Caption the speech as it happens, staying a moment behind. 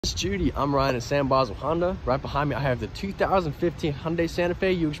It's Judy. I'm Ryan at San Boswell Honda. Right behind me I have the 2015 Hyundai Santa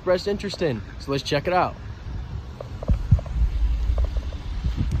Fe you expressed interest in. So let's check it out.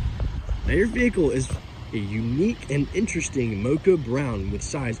 Now your vehicle is a unique and interesting mocha brown with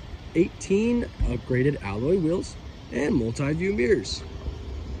size 18 upgraded alloy wheels and multi-view mirrors.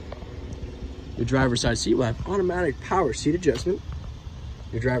 Your driver's side seat will have automatic power seat adjustment.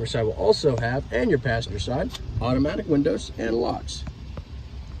 Your driver's side will also have, and your passenger side, automatic windows and locks.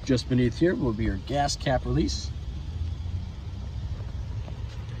 Just beneath here will be your gas cap release.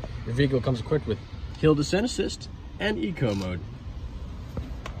 Your vehicle comes equipped with hill descent assist and eco mode.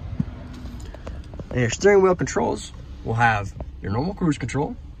 And your steering wheel controls will have your normal cruise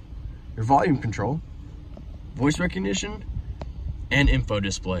control, your volume control, voice recognition, and info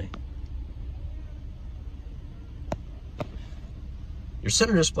display. Your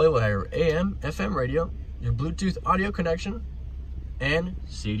center display will have your AM, FM radio, your Bluetooth audio connection, and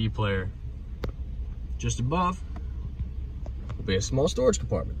CD player. Just above will be a small storage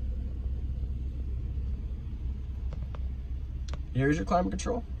compartment. Here's your climate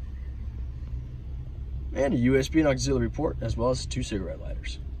control and a USB and auxiliary port, as well as 2 cigarette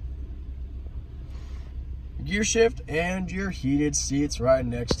lighters. Gear shift and your heated seats right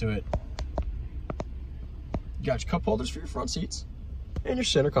next to it. You got your cup holders for your front seats and your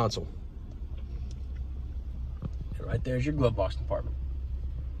center console. And right there's your glove box compartment.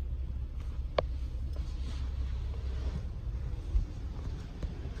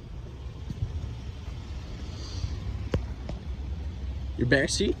 Your back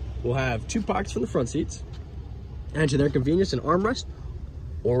seat will have 2 pockets for the front seats, and to their convenience, an armrest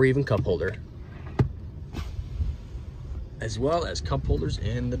or even cup holder, as well as cup holders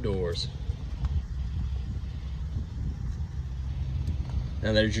in the doors.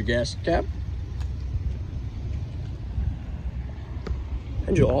 And there's your gas cap.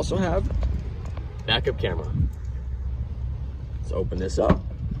 And you'll also have backup camera. Let's open this up.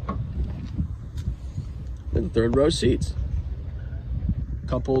 And 3rd row seats.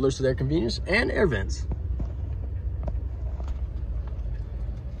 Cup holders to their convenience and air vents.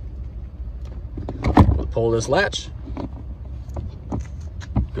 We'll pull this latch.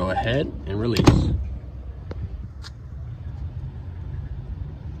 Go ahead and release.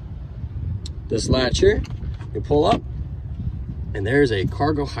 This latch here, you pull up, and there's a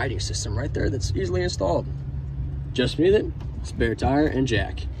cargo hiding system right there that's easily installed. Just beneath it, spare tire and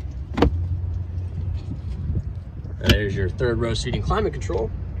jack. And there's your 3rd row seating climate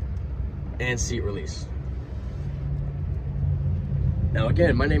control and seat release. Now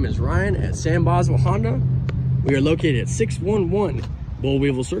again, my name is Ryan at San Boswell Honda. We are located at 611 Bull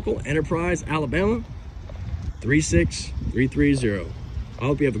Weevil Circle, Enterprise, Alabama, 36330. I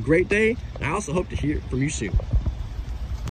hope you have a great day, and I also hope to hear from you soon.